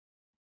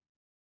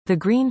The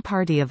Green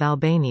Party of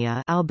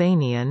Albania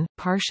Albanian,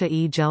 Partia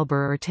e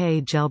Gjelbër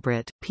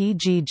Gjelbrit,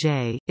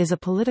 PGJ, is a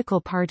political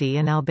party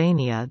in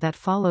Albania that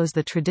follows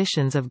the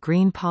traditions of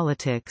green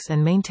politics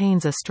and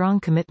maintains a strong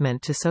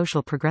commitment to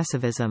social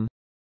progressivism.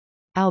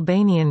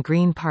 Albanian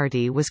Green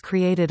Party was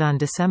created on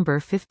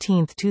December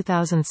 15,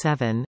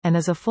 2007, and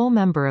is a full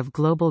member of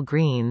Global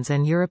Greens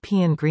and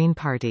European Green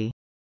Party.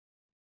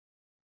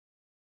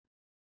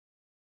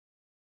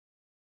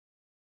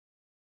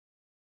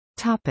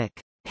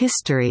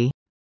 History.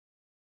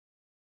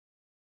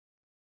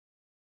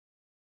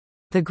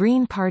 The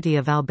Green Party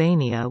of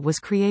Albania was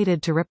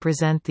created to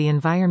represent the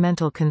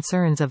environmental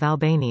concerns of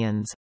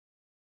Albanians.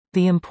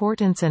 The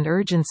importance and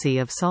urgency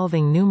of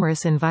solving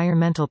numerous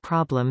environmental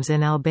problems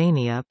in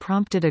Albania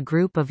prompted a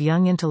group of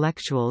young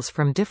intellectuals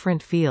from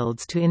different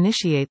fields to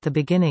initiate the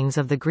beginnings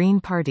of the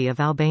Green Party of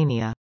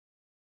Albania.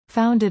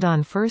 Founded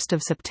on 1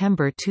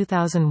 September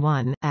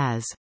 2001,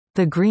 as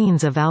the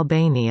Greens of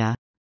Albania,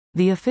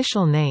 the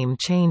official name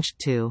changed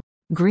to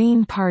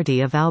Green Party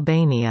of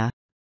Albania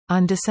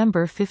on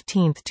December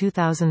 15,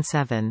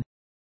 2007.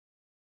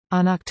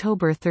 On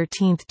October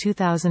 13,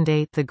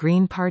 2008, the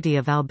Green Party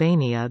of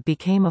Albania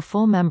became a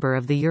full member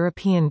of the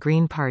European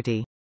Green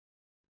Party.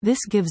 This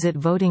gives it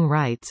voting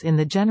rights in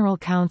the General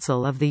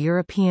Council of the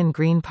European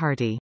Green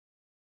Party.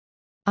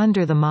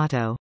 Under the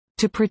motto,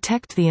 "To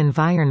protect the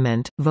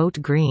environment,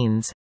 vote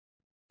Greens,"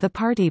 the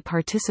party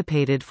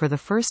participated for the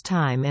first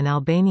time in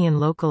Albanian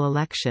local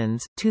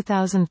elections,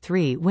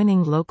 2003,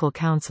 winning local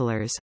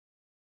councillors.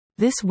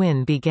 This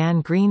win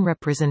began Green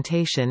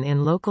representation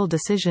in local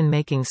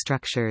decision-making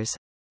structures.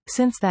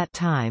 Since that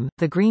time,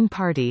 the Green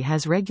Party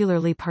has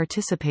regularly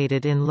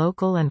participated in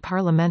local and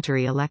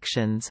parliamentary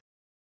elections.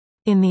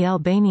 In the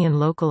Albanian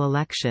local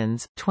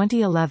elections,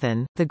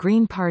 2011, the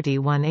Green Party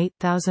won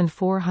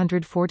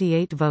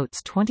 8,448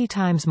 votes, 20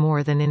 times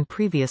more than in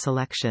previous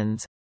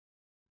elections.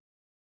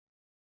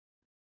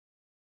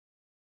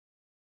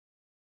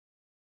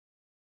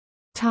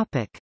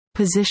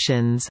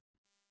 Positions.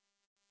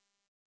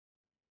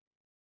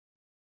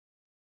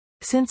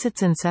 Since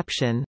its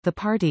inception, the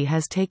party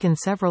has taken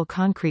several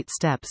concrete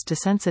steps to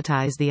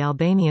sensitize the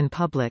Albanian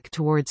public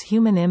towards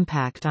human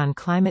impact on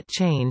climate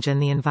change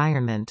and the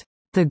environment.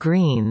 The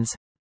Greens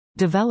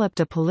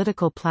developed a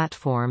political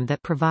platform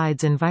that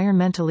provides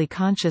environmentally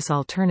conscious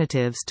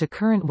alternatives to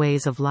current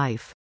ways of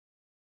life.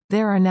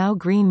 There are now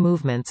green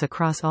movements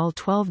across all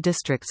 12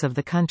 districts of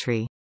the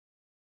country.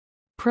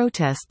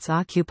 Protests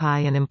occupy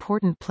an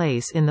important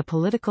place in the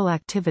political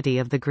activity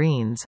of the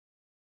Greens.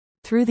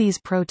 Through these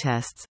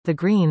protests, the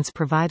Greens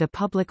provide a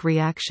public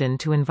reaction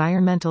to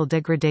environmental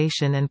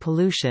degradation and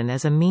pollution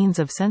as a means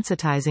of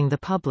sensitizing the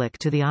public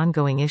to the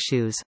ongoing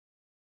issues.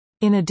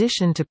 In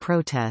addition to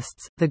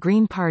protests, the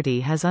Green Party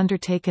has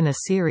undertaken a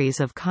series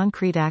of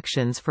concrete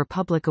actions for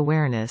public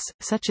awareness,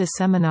 such as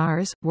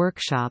seminars,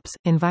 workshops,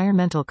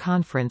 environmental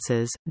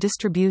conferences,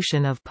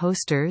 distribution of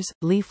posters,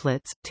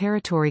 leaflets,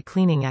 territory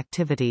cleaning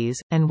activities,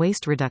 and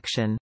waste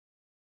reduction.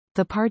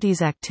 The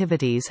party's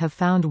activities have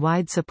found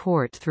wide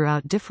support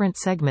throughout different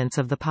segments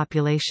of the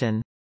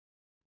population.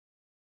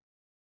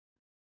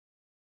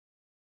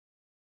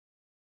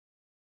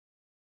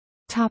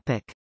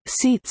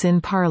 Seats in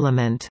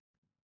Parliament.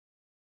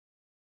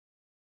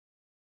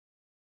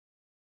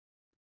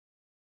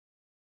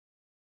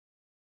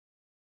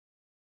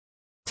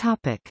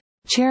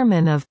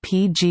 Chairmen of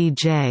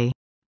PGJ.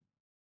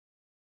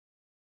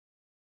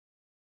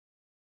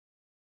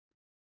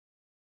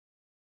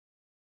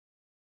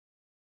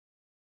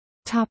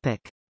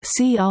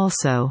 See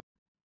also: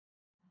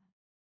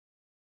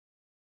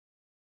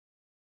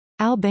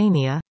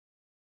 Albania,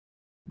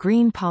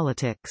 Green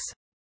politics.